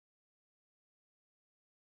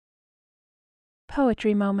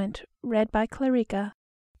Poetry Moment, read by Clarica.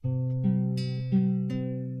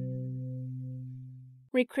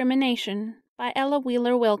 Recrimination by Ella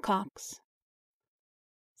Wheeler Wilcox.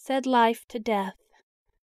 Said Life to Death,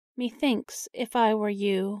 methinks, if I were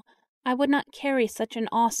you, I would not carry such an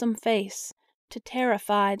awesome face To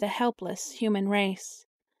terrify the helpless human race.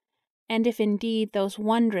 And if indeed those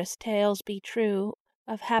wondrous tales be true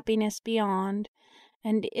Of happiness beyond,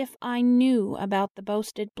 and if I knew About the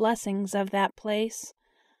boasted blessings of that place,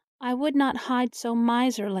 I would not hide so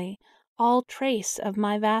miserly all trace Of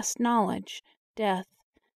my vast knowledge, Death,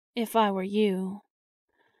 if I were you.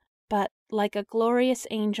 But, like a glorious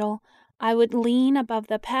angel, I would lean Above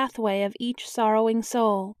the pathway of each sorrowing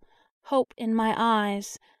soul, Hope in my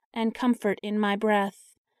eyes, and comfort in my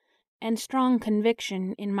breath, And strong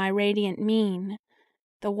conviction in my radiant mien,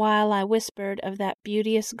 The while I whispered of that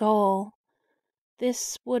beauteous goal: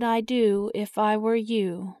 This would I do if I were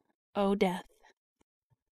you, O Death.